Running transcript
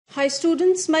Hi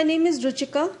students, my name is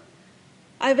Ruchika.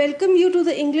 I welcome you to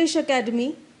the English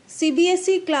Academy,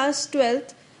 CBSE Class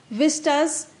 12th,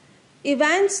 Vistas,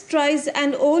 Advanced Tries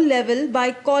and O Level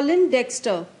by Colin,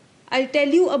 Dexter. I'll tell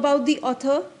you about the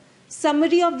author,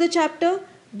 summary of the chapter,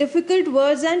 difficult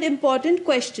words and important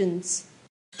questions.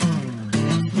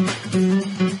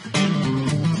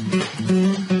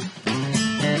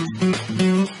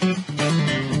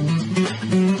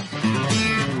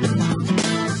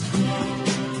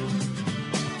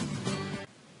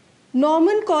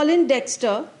 Norman Colin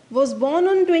Dexter was born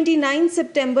on 29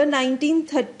 September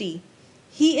 1930.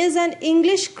 He is an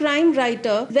English crime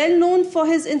writer well known for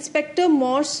his Inspector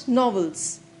Morse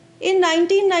novels. In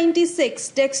 1996,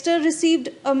 Dexter received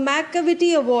a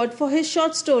McCavity Award for his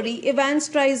short story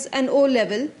Advanced Tries and O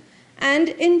Level, and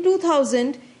in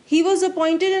 2000, he was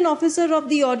appointed an officer of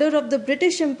the Order of the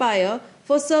British Empire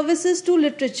for services to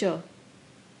literature.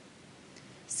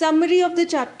 Summary of the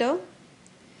chapter.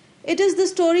 It is the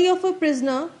story of a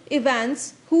prisoner,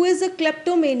 Evans, who is a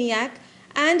kleptomaniac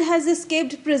and has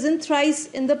escaped prison thrice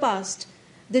in the past.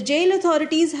 The jail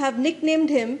authorities have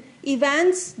nicknamed him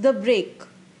Evans the Break.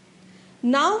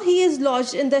 Now he is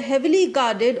lodged in the heavily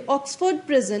guarded Oxford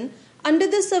prison under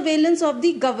the surveillance of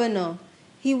the governor.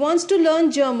 He wants to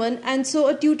learn German and so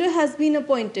a tutor has been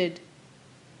appointed.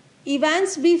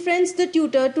 Evans befriends the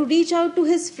tutor to reach out to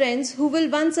his friends who will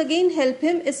once again help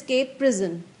him escape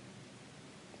prison.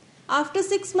 After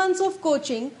 6 months of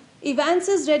coaching, Evans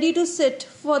is ready to sit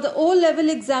for the O-level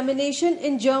examination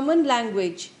in German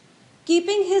language.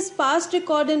 Keeping his past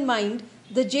record in mind,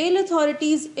 the jail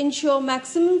authorities ensure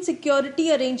maximum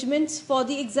security arrangements for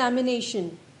the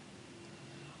examination.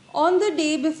 On the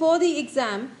day before the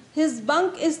exam, his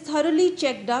bunk is thoroughly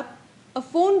checked up. A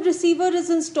phone receiver is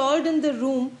installed in the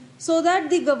room so that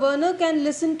the governor can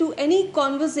listen to any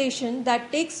conversation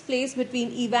that takes place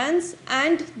between Evans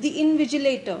and the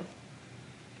invigilator.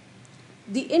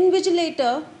 The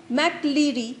invigilator,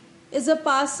 McLeary, is a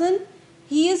parson.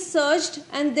 He is searched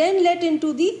and then let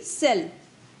into the cell.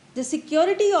 The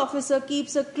security officer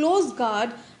keeps a close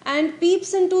guard and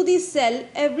peeps into the cell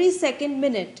every second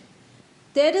minute.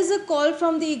 There is a call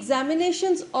from the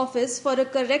examinations office for a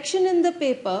correction in the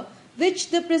paper,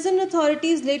 which the prison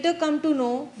authorities later come to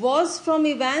know was from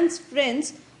Evans'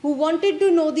 friends who wanted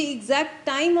to know the exact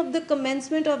time of the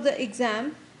commencement of the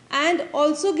exam and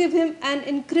also give him an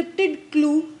encrypted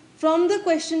clue from the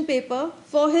question paper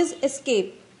for his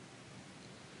escape.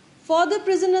 For the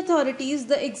prison authorities,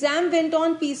 the exam went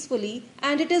on peacefully,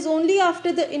 and it is only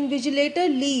after the invigilator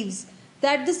leaves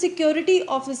that the security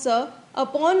officer,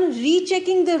 upon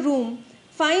rechecking the room,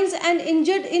 finds an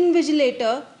injured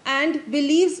invigilator and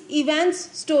believes Evans'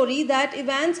 story that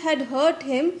Evans had hurt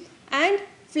him and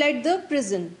fled the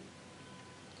prison.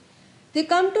 They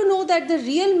come to know that the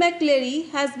real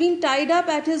McLeary has been tied up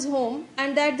at his home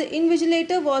and that the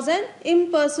invigilator was an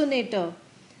impersonator.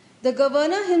 The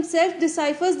governor himself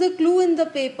deciphers the clue in the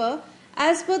paper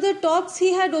as per the talks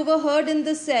he had overheard in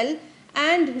the cell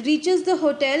and reaches the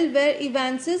hotel where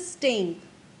Evans is staying.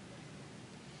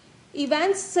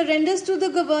 Evans surrenders to the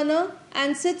governor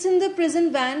and sits in the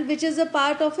prison van, which is a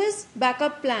part of his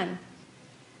backup plan.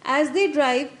 As they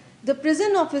drive, the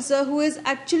prison officer, who is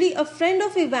actually a friend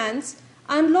of Evans,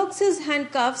 unlocks his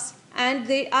handcuffs and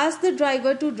they ask the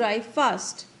driver to drive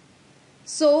fast.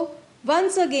 So,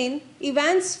 once again,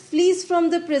 Evans flees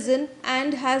from the prison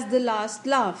and has the last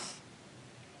laugh.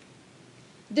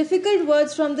 Difficult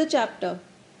words from the chapter.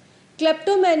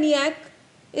 Kleptomaniac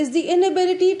is the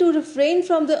inability to refrain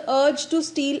from the urge to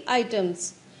steal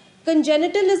items.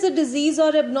 Congenital is a disease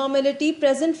or abnormality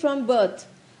present from birth.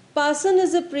 Parson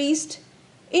is a priest.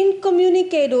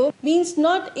 Incommunicado means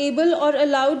not able or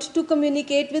allowed to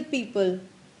communicate with people.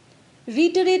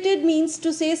 Reiterated means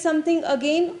to say something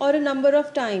again or a number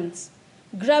of times.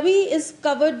 Grubby is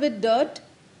covered with dirt.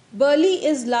 Burly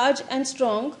is large and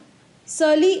strong.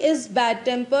 Surly is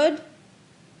bad-tempered.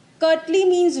 Curtly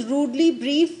means rudely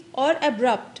brief or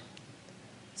abrupt.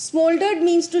 Smoldered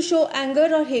means to show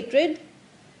anger or hatred.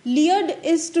 Leered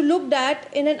is to look at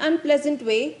in an unpleasant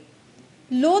way.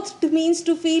 Loathed means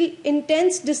to feel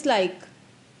intense dislike.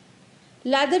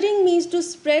 Lathering means to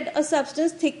spread a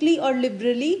substance thickly or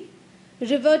liberally.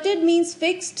 Reverted means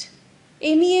fixed.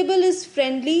 Amiable is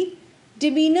friendly.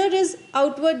 Demeanor is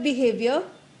outward behavior.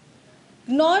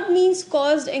 Gnawed means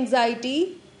caused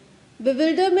anxiety.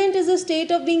 Bewilderment is a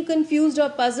state of being confused or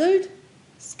puzzled.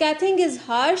 Scathing is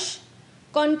harsh.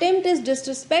 Contempt is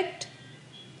disrespect.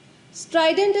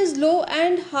 Strident is low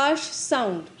and harsh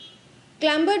sound.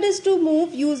 Clambered is to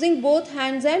move using both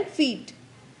hands and feet.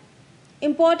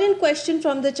 Important question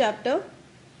from the chapter.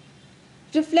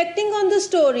 Reflecting on the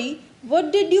story,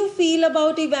 What did you feel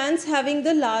about Evans having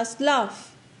the last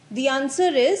laugh? The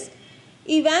answer is,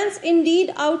 Evans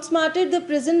indeed outsmarted the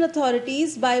prison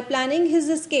authorities by planning his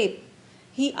escape.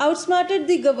 He outsmarted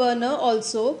the governor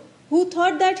also, who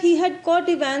thought that he had caught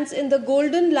Evans in the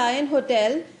Golden Lion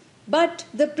Hotel, but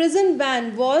the prison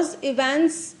van was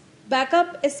Evans'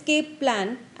 backup escape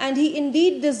plan, and he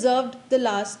indeed deserved the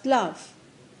last laugh.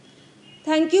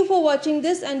 Thank you for watching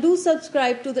this, and do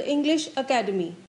subscribe to the English Academy.